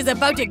wife is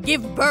about to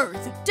give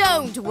birth.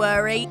 Don't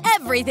worry.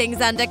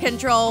 Everything's under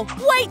control.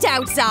 Wait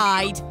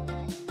outside.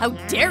 How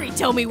dare he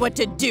tell me what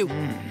to do?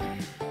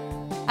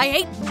 I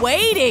hate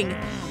waiting.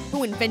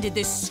 Who invented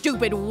this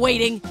stupid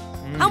waiting?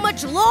 How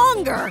much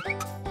longer?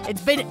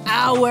 It's been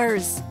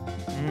hours.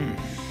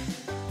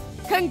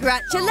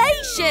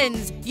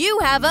 Congratulations! You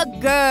have a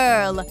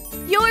girl.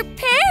 You're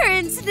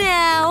parents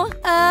now.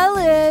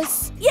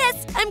 Alice.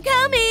 Yes, I'm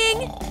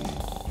coming.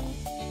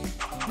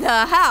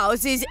 The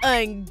house is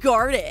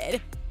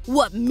unguarded.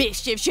 What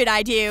mischief should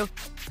I do?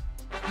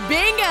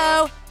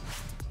 Bingo!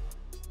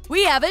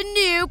 We have a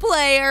new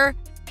player.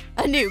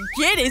 A new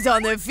kid is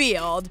on the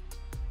field.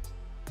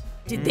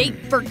 Did they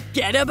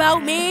forget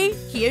about me?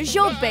 Here's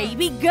your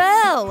baby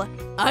girl.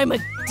 I'm a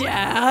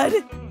dad.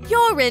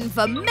 You're in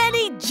for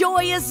many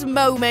joyous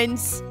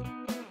moments.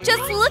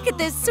 Just look at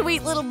this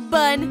sweet little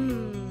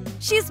bun.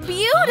 She's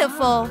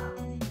beautiful.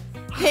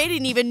 They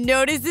didn't even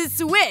notice the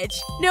switch.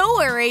 No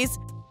worries.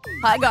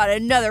 I got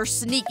another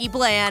sneaky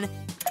plan.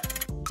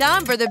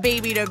 Time for the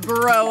baby to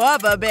grow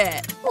up a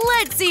bit.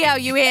 Let's see how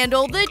you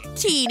handle the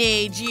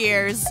teenage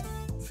years.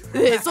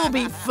 This'll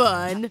be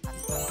fun.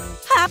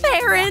 Hi,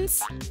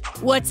 parents.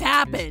 What's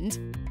happened?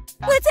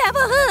 Let's have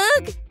a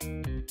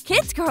hug.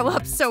 Kids grow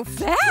up so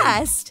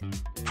fast.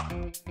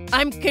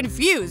 I'm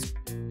confused.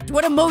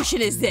 What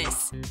emotion is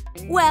this?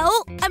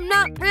 Well, I'm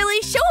not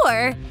really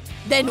sure.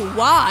 Then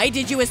why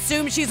did you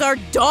assume she's our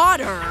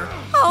daughter?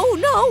 Oh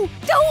no,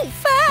 don't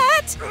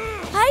fat!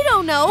 I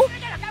don't know.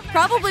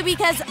 Probably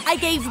because I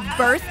gave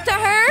birth to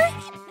her?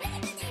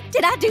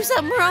 Did I do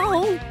something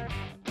wrong?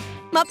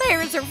 My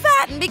parents are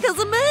fattened because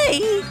of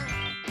me.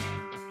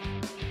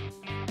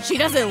 She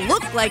doesn't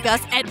look like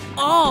us at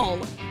all.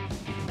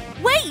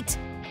 Wait!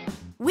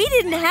 We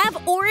didn't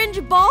have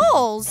orange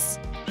balls.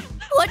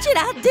 What should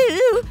I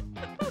do?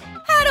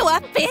 How do I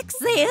fix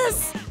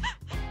this?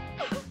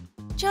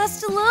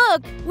 Just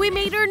look, we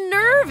made her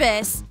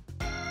nervous.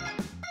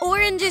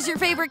 Orange is your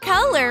favorite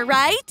color,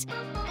 right?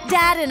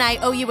 Dad and I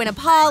owe you an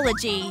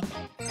apology.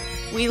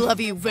 We love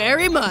you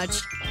very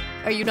much.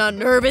 Are you not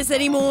nervous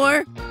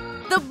anymore?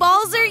 The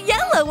balls are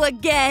yellow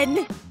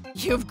again.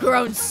 You've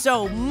grown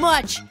so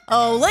much.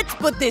 Oh, let's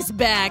put this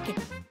back.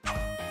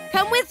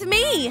 Come with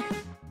me.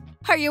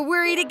 Are you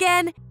worried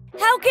again?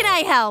 How can I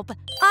help?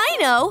 I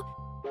know.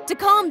 To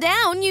calm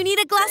down, you need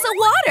a glass of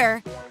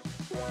water.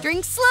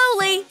 Drink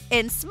slowly,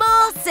 in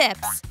small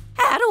sips.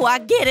 How do I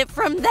get it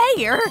from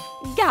there?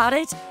 Got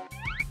it.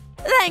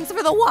 Thanks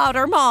for the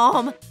water,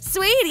 Mom.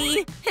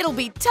 Sweetie, it'll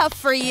be tough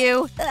for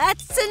you.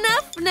 That's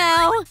enough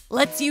now.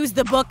 Let's use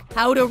the book,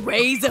 How to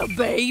Raise a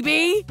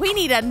Baby. We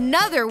need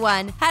another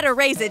one, How to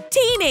Raise a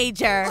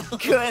Teenager.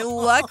 Good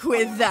luck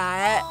with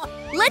that.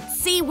 Let's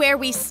see where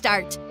we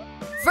start.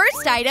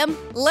 First item,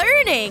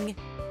 learning.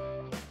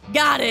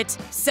 Got it.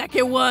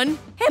 Second one.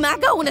 Am I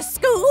going to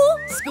school?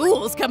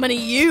 School's coming to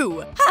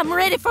you. I'm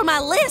ready for my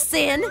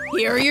lesson.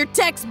 Here are your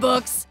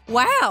textbooks.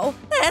 Wow,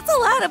 that's a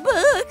lot of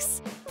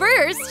books.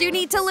 First, you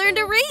need to learn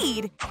to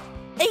read.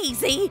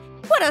 Easy.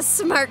 What a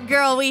smart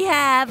girl we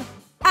have.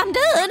 I'm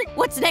done.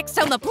 What's next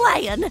on the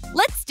plan?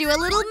 Let's do a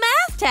little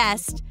math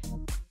test.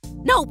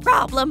 No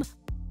problem.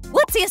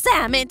 What's the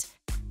assignment?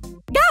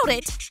 Got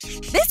it.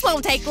 This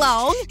won't take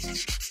long.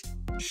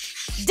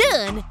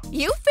 Done!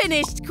 You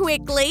finished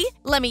quickly.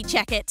 Let me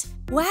check it.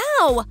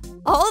 Wow!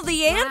 All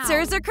the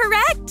answers are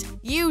correct.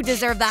 You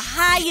deserve the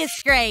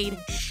highest grade.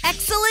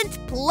 Excellent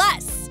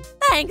plus.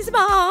 Thanks,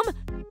 Mom.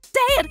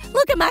 Dad,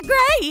 look at my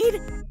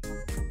grade.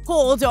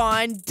 Hold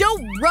on.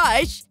 Don't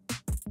rush.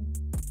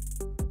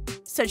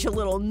 Such a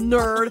little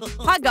nerd.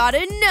 I got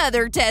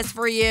another test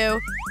for you.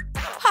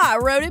 I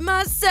wrote it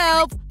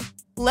myself.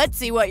 Let's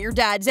see what your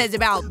dad says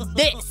about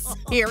this.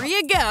 Here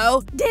you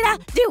go. Did I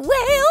do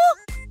well?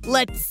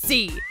 Let's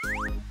see.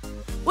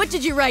 What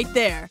did you write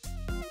there?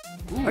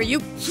 Are you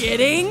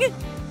kidding?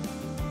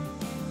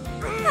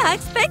 I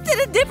expected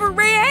a different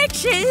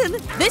reaction.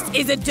 This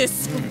is a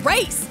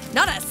disgrace.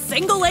 Not a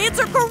single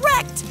answer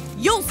correct.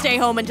 You'll stay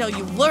home until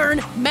you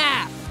learn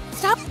math.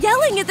 Stop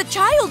yelling at the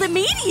child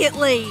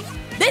immediately.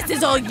 This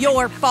is all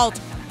your fault.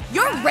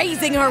 You're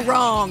raising her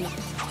wrong.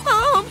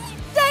 Mom,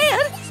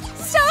 Dad,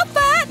 stop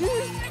fighting.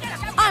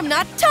 I'm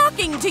not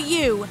talking to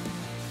you.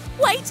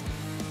 Wait,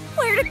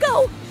 where to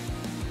go?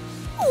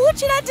 What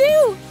should I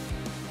do?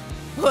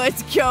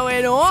 What's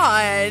going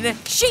on?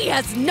 She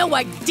has no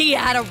idea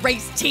how to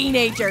raise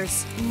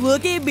teenagers.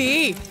 Look at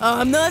me.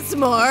 I'm the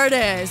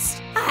smartest.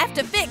 I have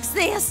to fix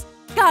this.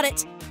 Got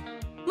it.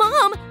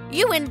 Mom,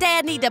 you and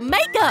Dad need to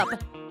make up.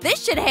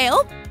 This should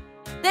help.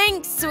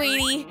 Thanks,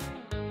 sweetie.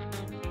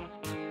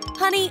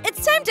 Honey,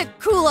 it's time to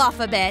cool off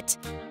a bit.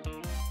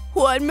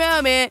 1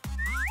 moment.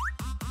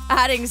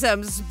 Adding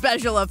some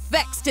special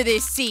effects to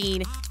this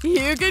scene.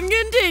 You can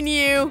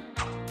continue.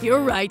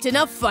 You're right,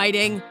 enough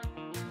fighting.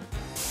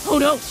 Oh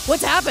no,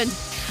 what's happened?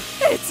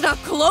 It's not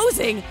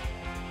closing.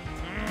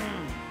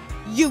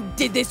 You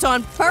did this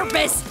on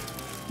purpose.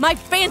 My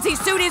fancy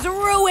suit is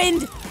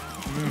ruined.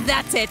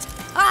 That's it.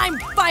 I'm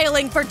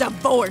filing for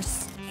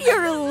divorce.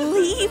 You're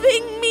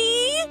leaving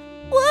me?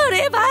 What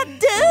have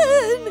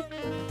I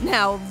done?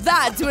 Now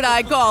that's what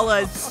I call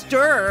a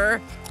stir.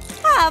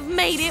 I've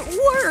made it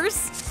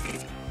worse.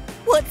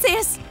 What's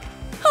this?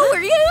 Who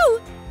are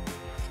you?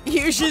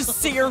 You should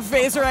see your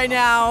face right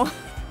now.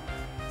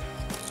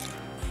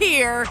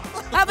 Here,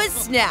 have a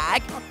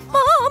snack.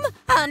 Mom,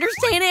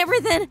 understand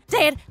everything.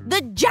 Dad,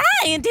 the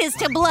giant is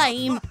to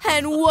blame.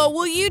 And what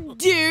will you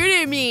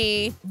do to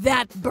me?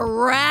 That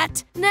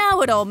brat?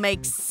 Now it all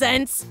makes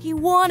sense. He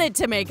wanted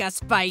to make us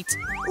fight.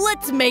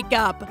 Let's make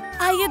up.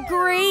 I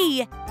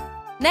agree.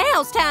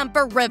 Now's time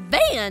for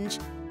revenge.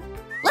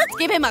 Let's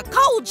give him a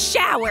cold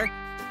shower.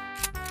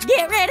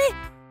 Get ready.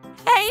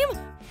 Aim.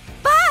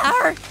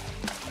 Fire.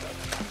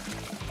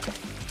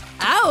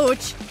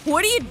 Ouch!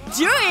 What are you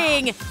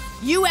doing?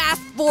 You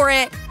asked for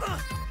it.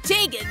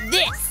 Take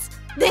this.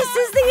 This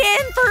is the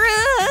end for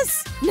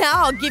us.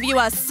 Now I'll give you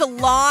a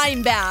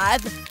slime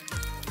bath.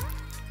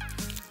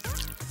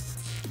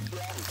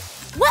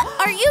 What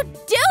are you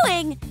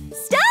doing?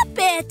 Stop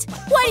it!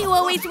 Why do you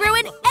always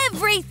ruin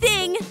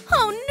everything?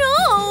 Oh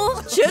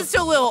no! Just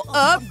a little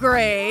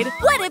upgrade.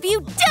 What have you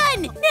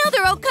done? Now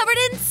they're all covered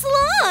in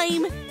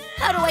slime.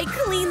 How do I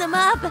clean them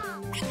up?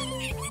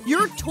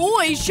 Your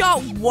toys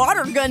shot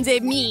water guns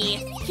at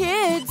me.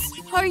 Kids,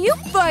 are you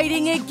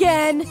fighting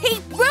again? He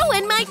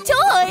ruined my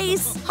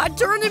toys! I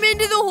turned him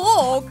into the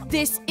Hulk.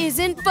 This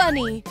isn't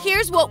funny.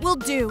 Here's what we'll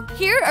do.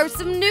 Here are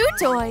some new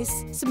toys.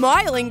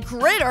 Smiling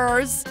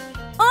critters.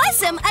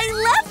 Awesome!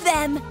 I love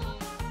them!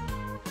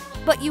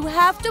 But you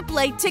have to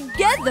play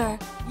together.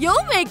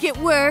 You'll make it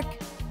work.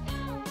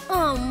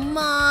 Oh,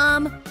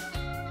 Mom.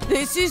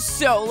 This is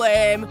so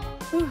lame.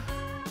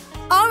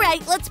 All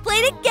right, let's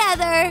play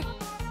together.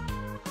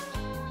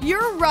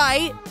 You're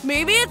right.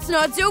 Maybe it's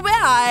not so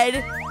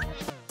bad.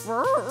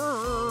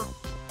 Whoa,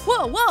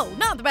 whoa,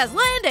 not the best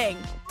landing.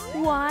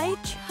 Why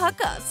chuck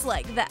us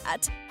like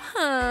that?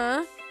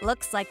 Huh?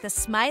 Looks like the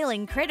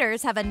smiling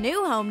critters have a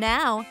new home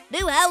now.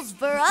 New house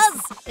for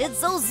us. It's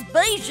so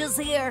spacious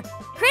here.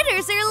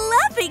 Critters are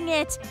loving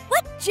it.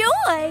 What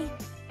joy.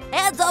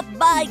 Hands up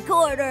my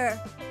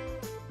corner.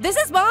 This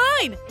is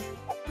mine.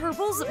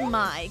 Purple's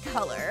my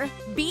color.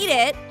 Beat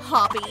it,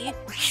 Hoppy.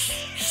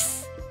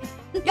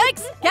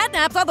 Yikes!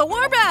 Catnap's on the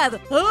warpath!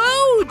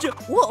 Ouch!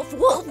 Woof,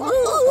 woof,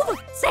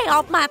 woof! Stay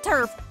off my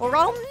turf or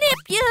I'll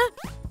nip you!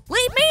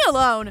 Leave me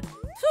alone!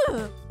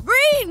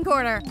 Green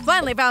corner!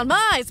 Finally found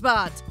my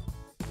spot!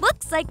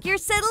 Looks like you're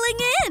settling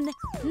in!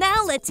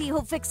 Now let's see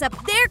who'll fix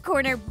up their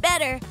corner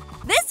better.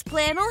 This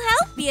plan will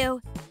help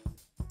you.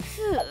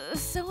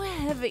 So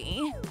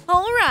heavy.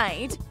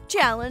 Alright,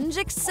 challenge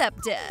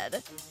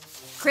accepted.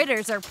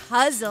 Critters are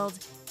puzzled.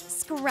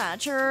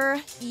 Scratcher,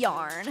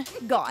 yarn,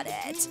 got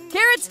it.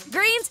 Carrots,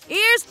 greens,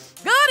 ears,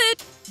 got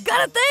it!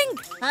 Got a thing!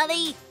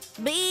 Honey,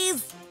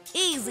 bees,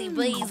 easy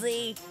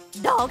peasy.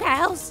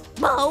 Doghouse,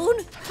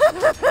 bone.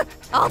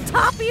 I'll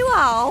top you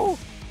all.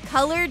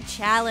 Colored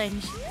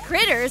challenge.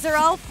 Critters are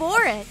all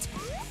for it.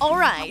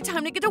 Alright,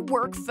 time to get to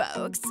work,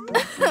 folks.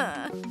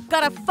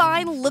 Got a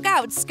fine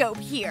lookout scope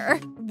here.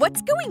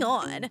 What's going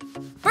on?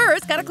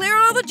 First, gotta clear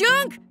all the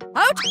junk.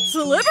 Ouch,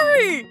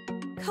 slippery!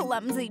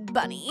 Clumsy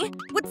bunny.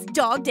 What's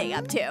Dog Day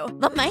up to?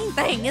 The main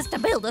thing is to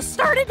build a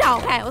sturdy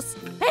doghouse.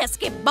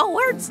 Pesky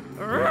boards.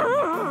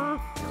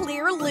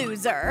 Clear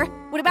loser.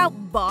 What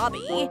about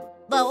Bobby?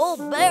 The whole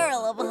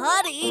barrel of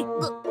honey.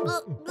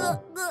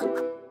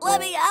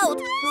 Let me out.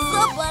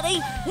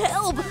 Somebody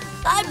help.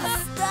 I'm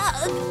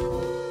stuck.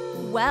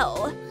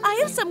 Well, I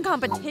have some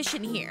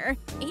competition here.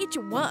 Each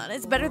one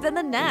is better than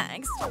the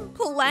next.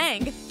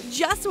 Plank,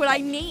 just what I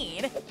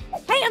need.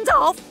 Hands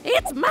off,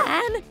 it's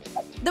mine.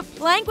 The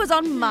plank was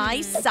on my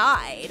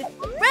side.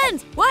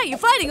 Friends, why are you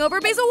fighting over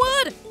a piece of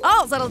wood?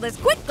 I'll settle this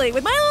quickly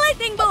with my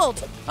lightning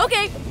bolt.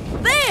 Okay,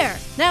 there.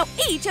 Now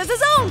each has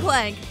his own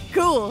plank.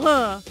 Cool,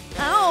 huh?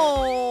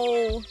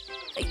 Ow.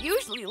 I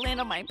usually land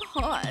on my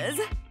paws.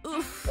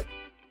 Oof.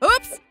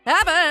 Oops,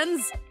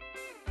 happens.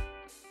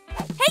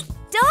 Hey,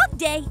 Dog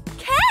Day,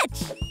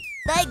 catch!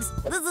 Thanks,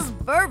 this is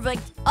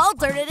perfect. I'll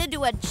turn it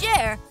into a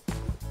chair.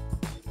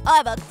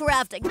 I'm a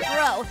crafting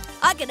pro.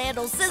 I can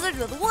handle scissors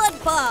with one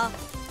paw.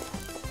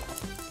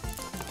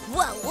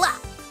 Voila!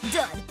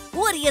 Done.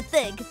 What do you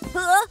think,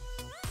 huh?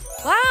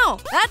 Wow,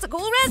 that's a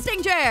cool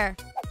resting chair.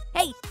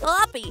 Hey,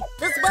 Hoppy,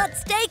 the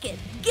spot's taken.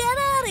 Get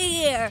out of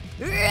here!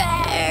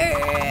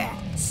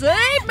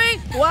 Save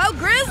me! Wild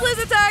Grizzly's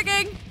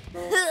attacking!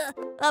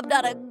 I'm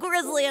not a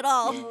grizzly at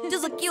all.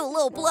 Just a cute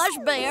little plush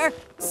bear.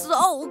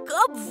 So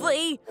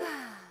comfy.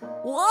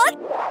 What?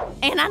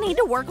 And I need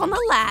to work on the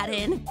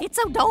lighting. It's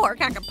so dark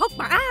I can poke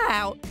my eye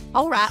out.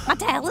 All right, my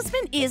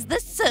talisman is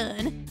the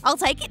sun. I'll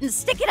take it and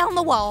stick it on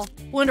the wall.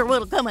 Wonder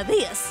what'll come of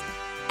this.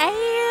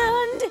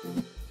 And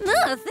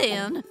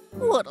nothing.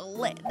 What a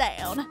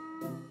letdown.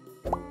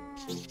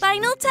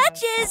 Final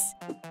touches.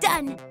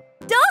 Done.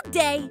 Dog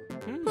Day.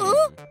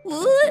 Huh?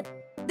 What?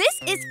 This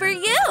is for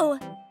you.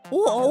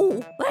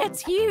 Whoa,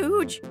 that's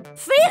huge.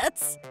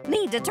 Fits.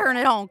 Need to turn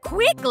it on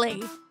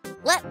quickly.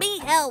 Let me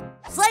help.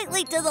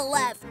 Slightly to the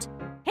left.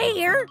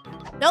 Here.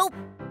 Nope.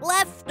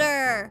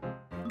 Lefter.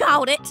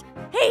 Got it.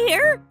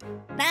 Here.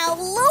 Now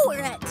lower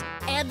it.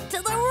 And to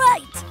the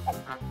right.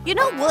 You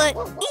know what?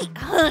 Eat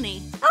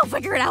honey. I'll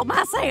figure it out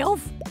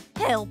myself.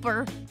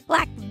 Helper.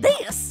 Like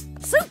this.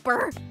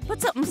 Super. But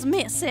something's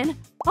missing.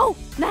 Oh,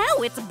 now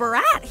it's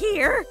bright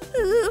here.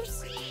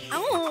 Oops.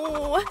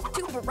 Oh,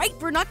 too bright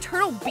for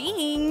nocturnal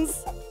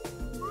beings.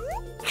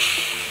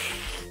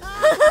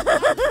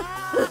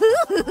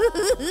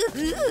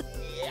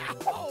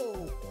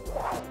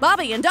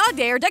 Bobby and Dog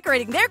Day are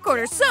decorating their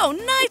quarters so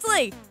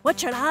nicely. What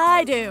should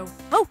I do?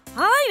 Oh,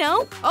 I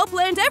know. I'll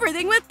plant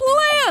everything with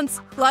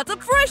plants. Lots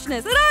of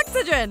freshness and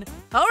oxygen.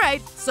 All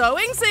right,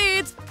 sowing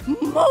seeds.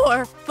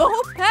 More. The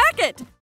whole packet.